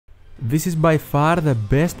This is by far the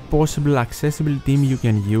best possible accessible team you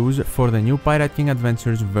can use for the new Pirate King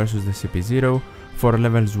Adventures versus the CP0 for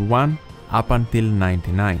levels 1 up until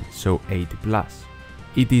 99, so 80+.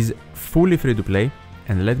 It is fully free to play,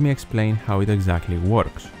 and let me explain how it exactly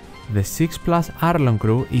works. The 6+ Arlong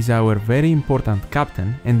Crew is our very important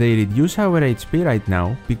captain, and they reduce our HP right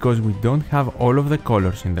now because we don't have all of the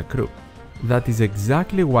colors in the crew. That is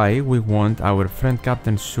exactly why we want our friend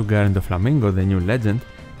Captain Sugar and Doflamingo, the new legend,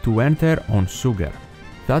 to enter on Sugar.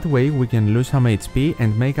 That way we can lose some HP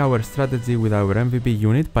and make our strategy with our MVP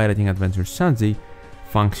unit Pirate King Adventures Sanji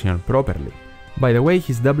function properly. By the way,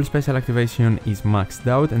 his double special activation is maxed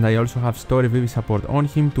out, and I also have Story VV support on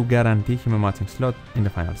him to guarantee him a matching slot in the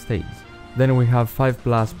final stage. Then we have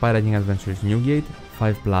 5+ Pirate King Adventures Newgate,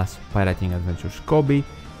 5+ Pirate King Adventures Kobe,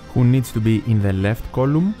 who needs to be in the left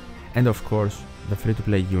column, and of course the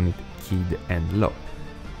free-to-play unit Kid and Lo.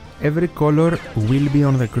 Every color will be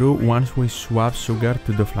on the crew once we swap Sugar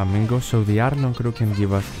to Doflamingo, so the Arlong Crew can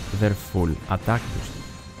give us their full attack boost.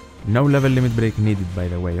 No level limit break needed, by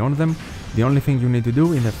the way, on them. The only thing you need to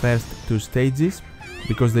do in the first 2 stages,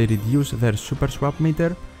 because they reduce their super swap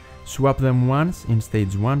meter, swap them once in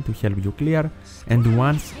stage 1 to help you clear, and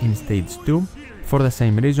once in stage 2 for the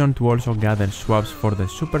same reason, to also gather swaps for the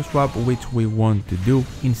super swap, which we want to do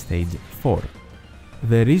in stage 4.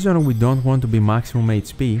 The reason we don't want to be maximum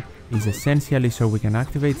HP is essentially so we can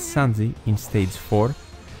activate Sanji in stage 4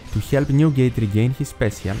 to help Newgate regain his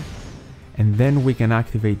special, and then we can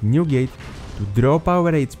activate Newgate to drop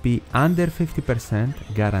our HP under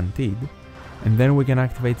 50% guaranteed, and then we can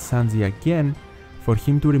activate Sanji again for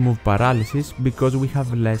him to remove paralysis because we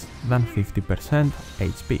have less than 50%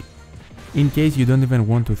 HP. In case you don't even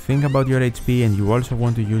want to think about your HP and you also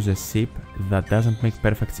want to use a SIP that doesn't make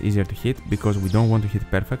perfects easier to hit because we don't want to hit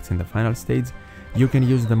perfects in the final stage, you can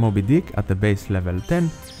use the Moby Dick at the base level 10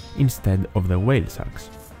 instead of the Whale Sharks.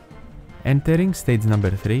 Entering stage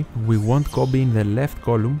number 3, we want Kobe in the left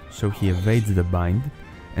column so he evades the bind,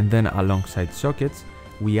 and then alongside sockets,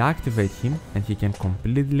 we activate him and he can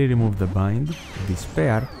completely remove the bind,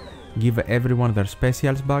 despair, give everyone their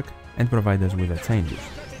specials back, and provide us with a chain boost.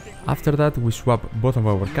 After that, we swap both of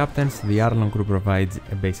our captains. The Arlong Crew provides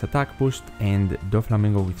a base attack boost, and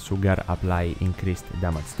Doflamingo with Sugar apply increased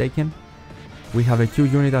damage taken. We have a Q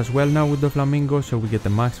unit as well now with Doflamingo, so we get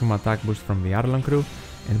the maximum attack boost from the Arlong Crew,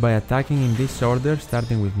 and by attacking in this order,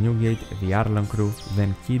 starting with Newgate, the Arlong Crew,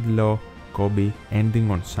 then Kid Lo, Kobe,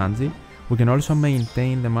 ending on Sanji, we can also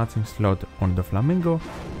maintain the matching slot on Doflamingo,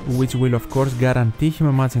 which will of course guarantee him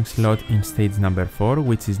a matching slot in stage number 4,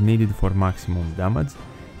 which is needed for maximum damage.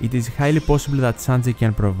 It is highly possible that Sanji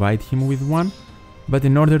can provide him with one, but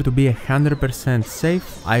in order to be 100%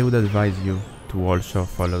 safe, I would advise you to also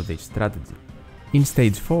follow this strategy. In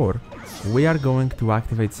stage 4, we are going to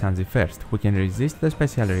activate Sanji first. We can resist the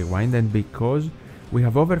special rewind, and because we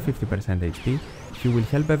have over 50% HP, he will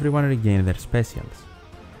help everyone regain their specials.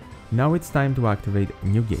 Now it's time to activate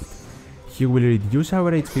Newgate. He will reduce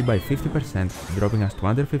our HP by 50%, dropping us to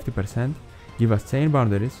under 50%, give us chain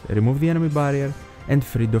boundaries, remove the enemy barrier, and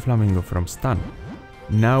free Doflamingo from stun.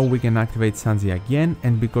 Now we can activate Sanji again,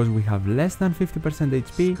 and because we have less than 50%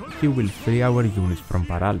 HP, he will free our units from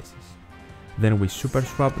paralysis. Then we super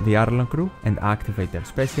swap the Arlong Crew and activate their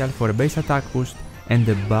special for a base attack boost and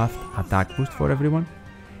a buffed attack boost for everyone.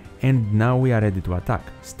 And now we are ready to attack,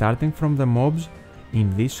 starting from the mobs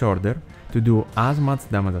in this order to do as much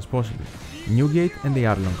damage as possible. Newgate and the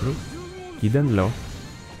Arlong Crew, Kid and Lo,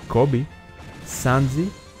 Kobe,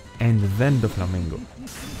 Sanji, and then Doflamingo.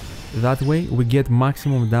 That way we get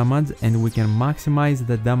maximum damage and we can maximize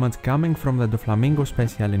the damage coming from the Doflamingo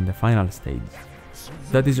special in the final stage.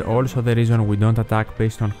 That is also the reason we don't attack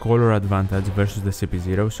based on color advantage versus the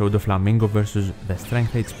CP0, so Doflamingo versus the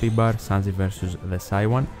strength HP bar, Sanji versus the Psy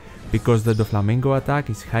one, because the Doflamingo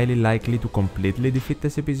attack is highly likely to completely defeat the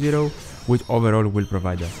CP0, which overall will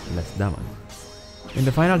provide us less damage. In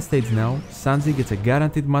the final stage now, Sanji gets a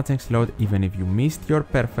guaranteed matching slot even if you missed your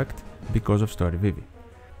perfect because of Story VV.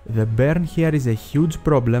 The burn here is a huge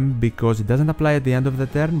problem because it doesn't apply at the end of the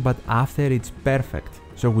turn, but after it's perfect,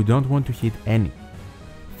 so we don't want to hit any.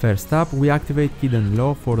 First up, we activate Kid and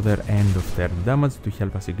Lo for their end of turn damage to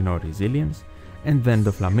help us ignore resilience, and then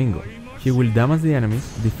Doflamingo. He will damage the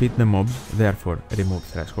enemies, defeat the mobs, therefore remove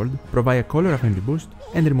threshold, provide a color affinity boost,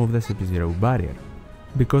 and remove the CP0 barrier.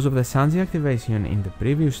 Because of the Sanji activation in the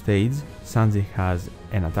previous stage, Sanji has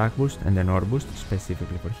an attack boost and an ore boost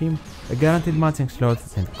specifically for him, a guaranteed matching slot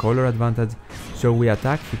and color advantage, so we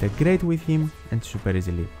attack, hit a great with him, and super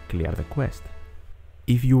easily clear the quest.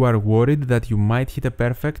 if you are worried that you might hit a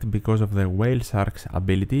perfect because of the whale shark's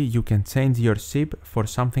ability, you can change your ship for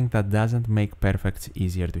something that doesn't make perfects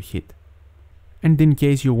easier to hit. And in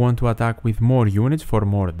case you want to attack with more units for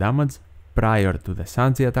more damage, prior to the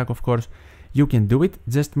Sanji attack of course, you can do it,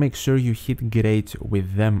 just make sure you hit grades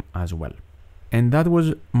with them as well. And that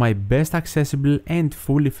was my best accessible and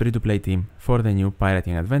fully free to play team for the new Pirate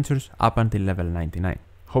King Adventures up until level 99.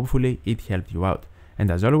 Hopefully it helped you out. And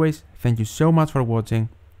as always, thank you so much for watching,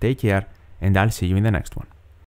 take care, and I'll see you in the next one.